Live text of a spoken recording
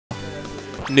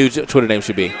new Twitter name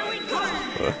should be.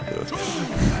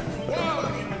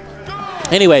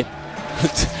 Anyway,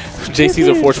 JC's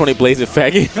a 420 blazing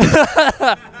faggot.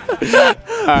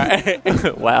 All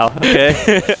right. Wow.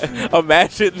 Okay.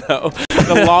 Imagine though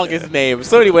the longest name.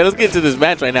 So anyway, let's get into this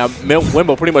match right now.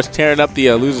 Wenbo pretty much tearing up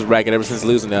the losers bracket ever since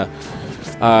losing to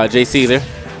JC there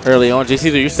early on.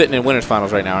 JC, you're sitting in winners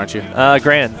finals right now, aren't you?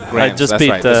 Grand. I just beat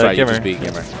That's right. Gimmer. You just beat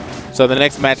Gimmer. So the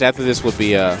next match after this would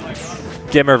be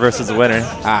Gimmer versus the winner.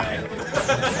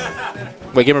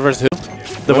 Wait, Gimmer versus who?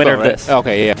 The Wenbo, winner of right? this.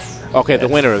 Okay, yeah. Okay, the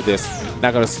winner of this.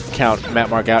 Not going to count Matt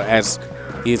Mark out as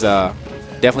he's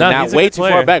definitely not way too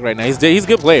far back right now. He's a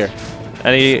good player.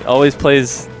 And he always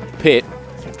plays Pit.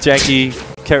 janky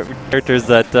characters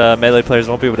that Melee players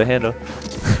won't be able to handle.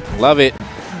 Love it.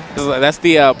 That's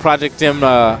the Project M.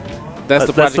 That's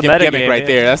the Project M gimmick right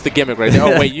there. That's the gimmick right there.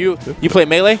 Oh wait, you play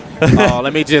Melee? Oh,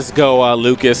 let me just go,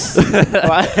 Lucas.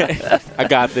 I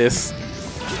got this.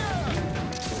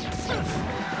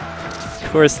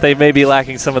 Of course, they may be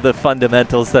lacking some of the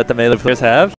fundamentals that the Melee players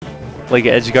have, like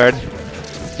edge guard.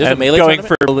 There's and a Melee going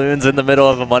tournament? for balloons in the middle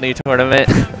of a money tournament.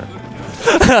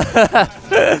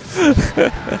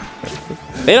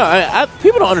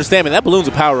 People don't understand, man. That balloon's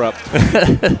a power up.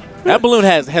 That balloon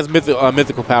has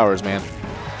mythical powers, man.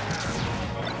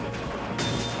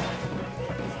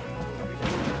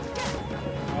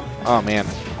 Oh man,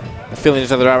 I'm feeling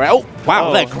each other out. Oh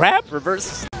wow, that grab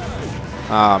reverse.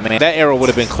 Oh man, that arrow would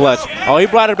have been clutch. Oh, he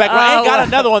brought it back. And got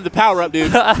another one. The power up,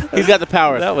 dude. He's got the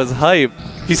power. That was hype.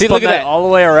 He See, spun look at that all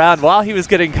the way around while he was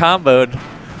getting comboed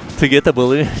to get the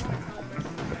balloon.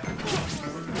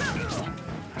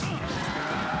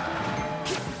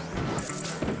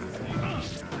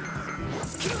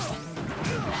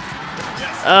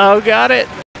 Oh, got it.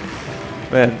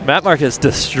 Man, Matt Mark is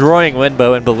destroying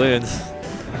Wenbo and balloons.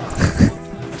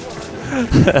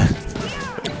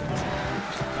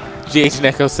 GH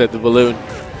Neko said the balloon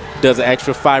does an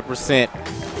extra 5%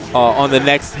 on the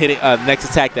next next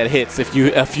attack that hits if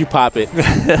you pop it.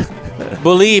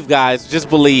 Believe, guys, just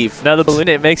believe. Now the balloon,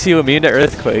 it makes you immune to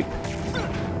earthquake.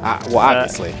 Well,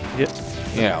 obviously. Yeah.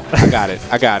 You know, I got it.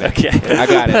 I got it. Okay. I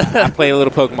got it. I play a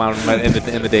little Pokemon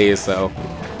in the days, so.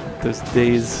 Those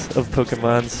days of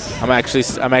Pokemons. I'm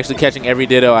actually catching every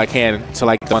Ditto I can to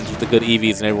like the ones with the good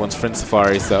EVs and everyone's Friend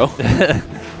Safari. So.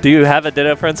 Do you have a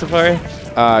Ditto Friend Safari?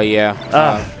 Yeah.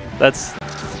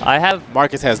 I have.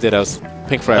 Marcus has Dittos.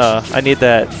 Pink Fresh. I need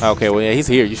that. Okay, well yeah, he's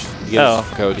here. You should get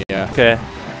his code. Yeah. Okay.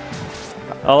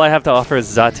 All I have to offer is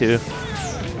Xatu.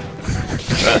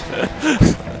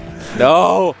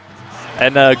 No.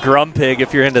 And Grumpig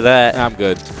if you're into that. I'm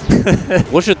good.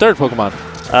 What's your third Pokemon?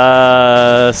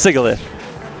 Sigalith.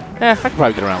 I could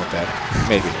probably get around with that.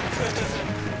 Maybe.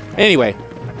 Anyway.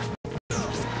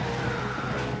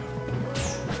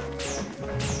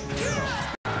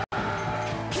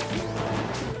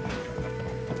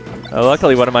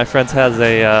 Luckily, one of my friends has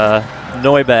a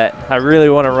Noibat. I really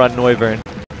want to run Noivern.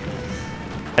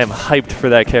 I am hyped for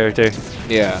that character.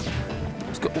 Yeah.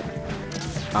 Let's go.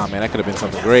 Oh man, that could have been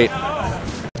something great.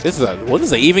 This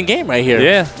is an even game right here.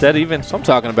 Yeah, dead even. So I'm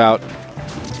talking about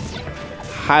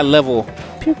high level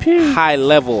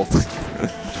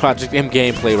Project M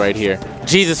gameplay right here.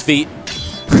 Jesus feet,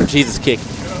 Jesus kick,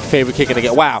 favorite kick in the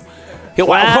game. Wow.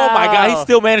 Wow. Oh my God, he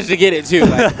still managed to get it too.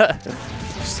 Like,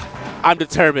 I'm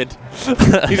determined.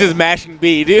 He's just mashing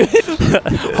B, dude.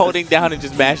 Holding down and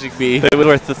just mashing B. It was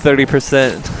worth the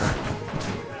 30%.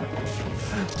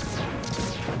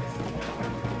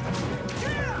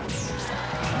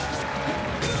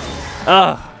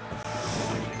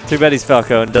 Too bad he's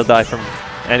Falco and they'll die from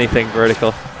anything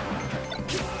vertical.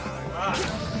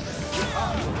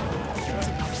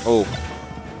 Oh.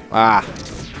 Ah.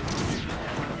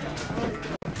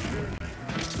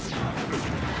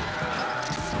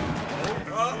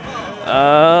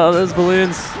 Those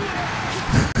balloons.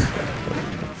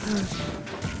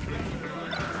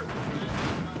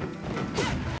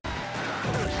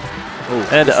 Ooh,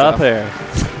 and up air.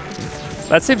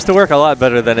 That seems to work a lot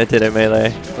better than it did in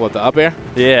Melee. What, the up air?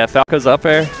 Yeah, Falco's up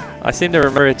air. I seem to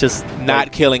remember it just not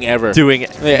like, killing ever. Doing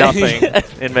nothing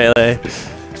in Melee.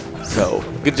 So,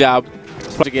 good job,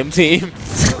 Project M team.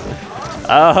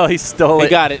 Oh, he stole it. He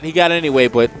got it. He got it anyway,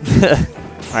 but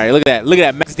all right, look at that. Look at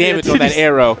that max damage on that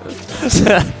arrow.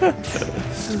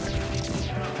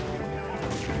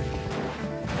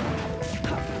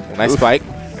 Nice spike.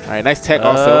 All right, nice tech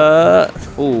also.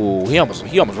 Ooh, he almost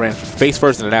ran face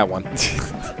first into that one.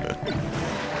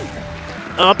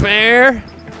 Up air.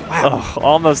 Wow. Oh,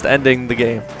 almost ending the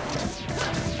game.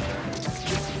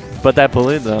 But that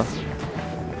balloon though.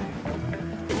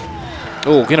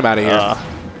 Oh, get him out of here.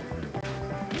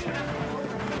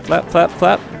 Flap, flap,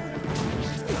 flap.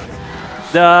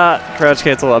 Crouch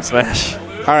cancel up smash.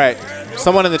 All right.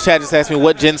 Someone in the chat just asked me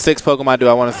what Gen 6 Pokemon do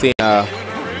I want to see in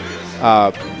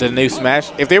the new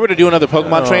Smash. If they were to do another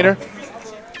Pokemon trainer,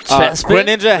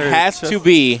 Greninja has to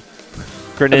be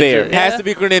there. It has to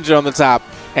be Greninja on the top.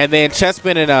 And then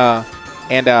Chespin and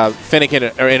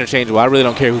Fennekin are interchangeable. I really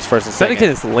don't care who's first and second. Fennekin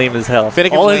is lame as hell.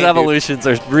 Fennekin's all his lame, evolutions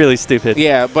are really stupid.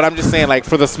 Yeah, but I'm just saying, like,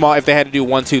 for the small, if they had to do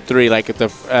 1, 2, 3, like, at the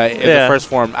first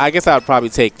form, I guess I would probably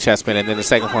take Chespin, and then the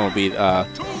second form would be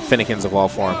Fennekin's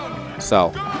evolved form.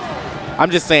 So, I'm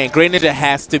just saying, Greninja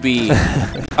has to be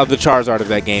of the Charizard of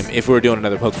that game if we were doing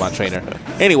another Pokemon trainer.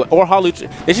 Anyway, or Hawlucha.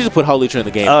 They should just put Hawlucha in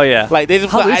the game. Oh, yeah. Like, they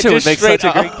just Hawlucha would make such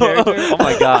a great character. Oh,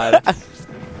 my God.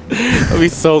 That would be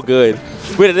so good.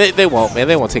 They won't, man.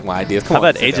 They won't take my ideas. Come on. How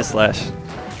about Aegislash?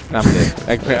 I'm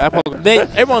dead.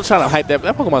 Everyone's trying to hype that.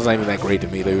 That Pokemon's not even that great to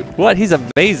me, dude. What? He's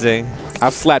amazing.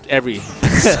 I've slapped every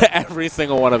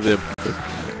single one of them.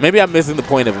 Maybe I'm missing the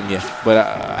point of them yet.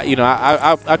 But, you know,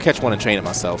 I'll catch one and train it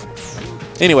myself.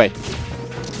 Anyway.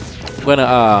 I'm going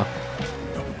to,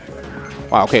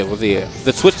 wow, okay. Well,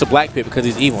 the switch to Black Pit because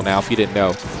he's evil now, if you didn't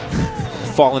know.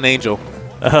 Fallen Angel.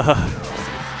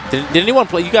 Did anyone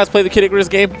play? You guys play the Kid Icarus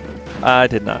game? I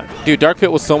did not. Dude, Dark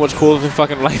Pit was so much cooler than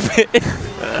fucking Light Pit.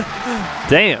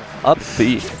 Damn. Up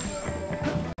B.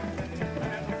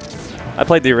 I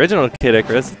played the original Kid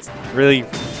Icarus. It's really,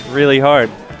 really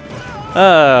hard.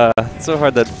 It's so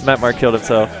hard that Matt Mark killed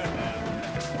himself.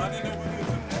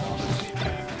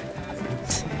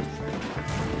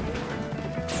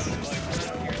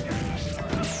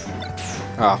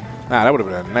 Oh, nah, that would have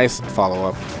been a nice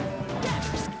follow-up.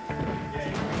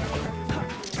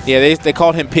 Yeah, they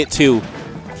called him Pit 2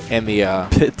 in the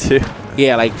Pit 2.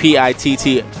 Yeah, like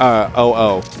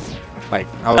P-I-T-T-O-O. Like,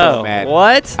 I was so mad.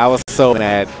 What? I was so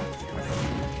mad.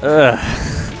 Ugh.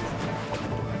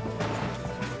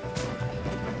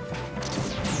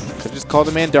 Could just call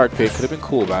the man Dark Pit. Could have been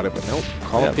cool about it, but nope.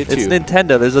 Call him Pit 2. It's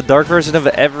Nintendo. There's a dark version of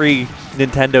every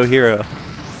Nintendo hero.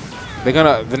 They're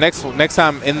gonna next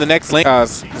time in the next Link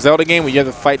Zelda game when you have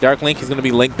to fight Dark Link, he's gonna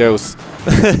be Link Dose.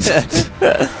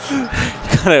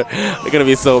 They're gonna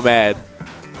be so mad.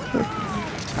 All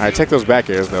right, check those back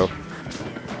airs though.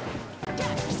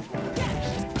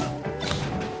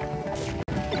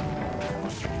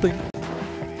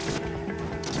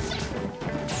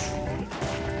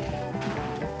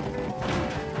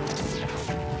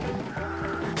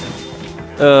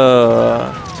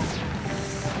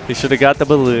 He should have got the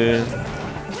balloon.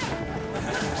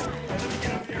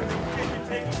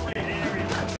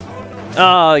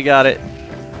 Oh, he got it.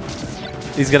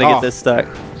 He's gonna get this stuck.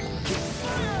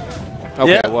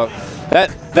 Okay, well,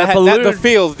 that the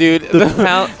feels, dude.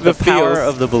 The power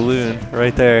of the balloon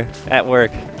right there at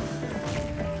work.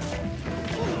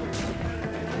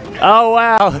 Oh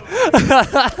wow,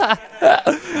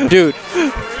 dude.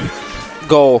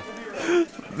 Goal.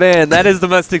 Man, that is the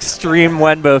most extreme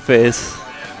Wenbo face.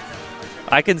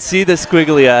 I can see the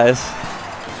squiggly eyes.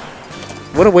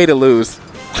 What a way to lose.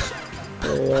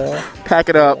 Pack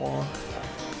it up.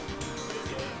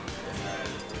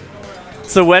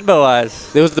 So Wenbo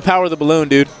eyes. It was the power of the balloon,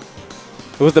 dude.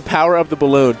 It was the power of the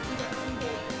balloon.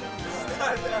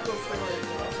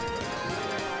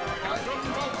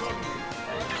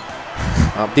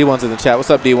 D1's in the chat. What's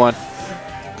up, D1?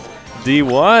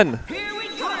 D1.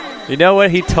 You know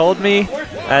what he told me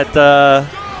at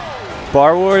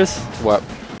Bar Wars? What?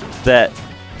 That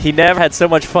he never had so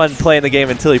much fun playing the game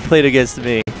until he played against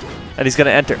me. And he's going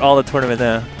to enter all the tournament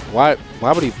now. Why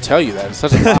would he tell you that? It's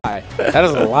such a lie. That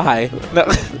is a lie. No.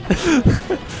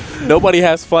 Nobody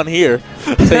has fun here.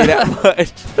 I'll tell you that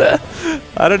much.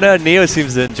 I don't know. Neo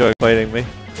seems to enjoy fighting me.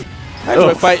 I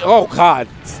enjoy fight. Oh, God.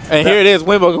 And here it is.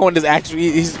 Wenbo going to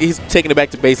actually, he's taking it back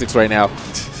to basics right now.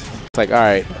 It's like, all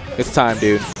right, it's time,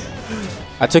 dude.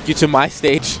 I took you to my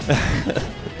stage.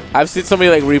 I've seen so many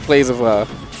like replays of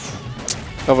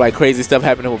like crazy stuff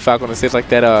happening with Falcon on the stage, like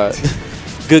that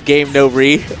good game no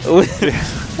re.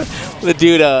 The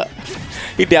dude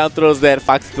he down throws that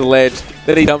Fox to the ledge,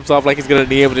 then he jumps off like he's gonna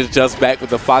knee him and just jumps back with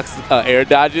the Fox air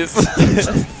dodges.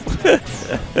 That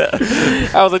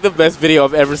was like the best video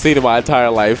I've ever seen in my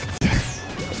entire life.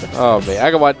 Oh man,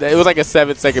 I can watch that. It was like a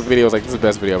 7-second video. I was like, this is the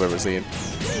best video I've ever seen.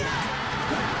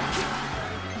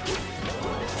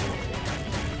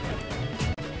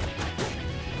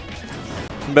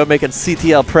 About making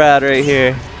CTL proud right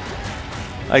here.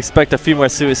 I expect a few more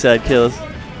suicide kills.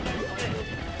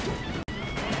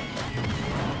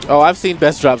 Oh, I've seen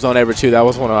best drop zone ever too. That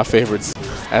was one of my favorites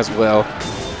as well.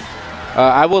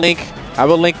 I will link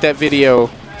that video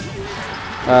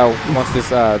once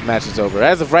this match is over.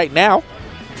 As of right now,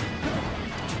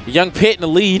 Young Pitt in the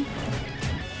lead.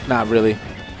 Not really.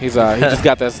 He's he just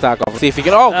got that stock off. See if he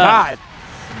can. Oh God!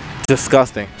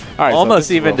 Disgusting. All right, almost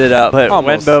so evened it out, but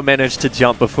Wenbo managed to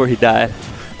jump before he died.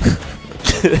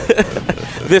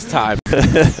 This time.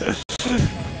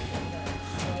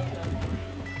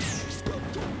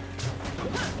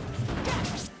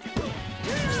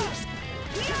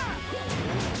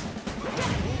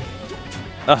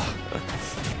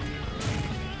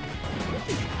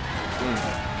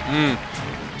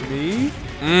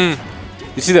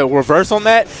 You see the reverse on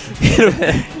that? Hit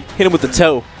him with the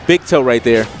toe. Big toe right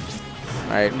there.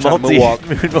 All right,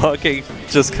 moonwalking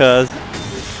just cause.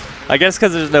 I guess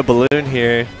because there's no balloon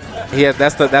here. Yeah,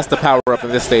 that's the power up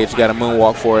in this stage. You got to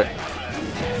moonwalk for it.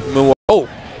 Moonwalk. Oh,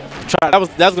 that was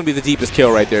gonna be the deepest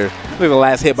kill right there. Look at the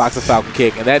last hitbox of Falcon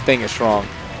kick, and that thing is strong.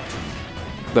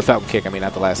 The Falcon kick, I mean,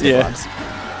 not the last hitbox.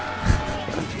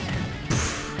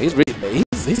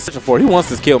 He's searching for it. He wants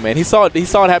this kill, man. He saw it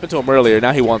happen to him earlier.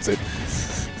 Now he wants it.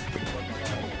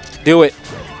 Do it.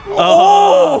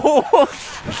 Oh!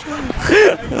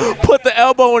 Put the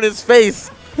elbow in his face.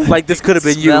 Like this could have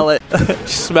been you. Smell it.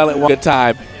 Smell it one good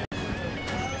time.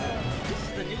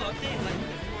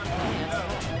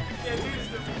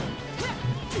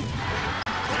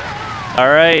 All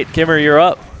right, Kimmer, you're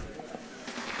up.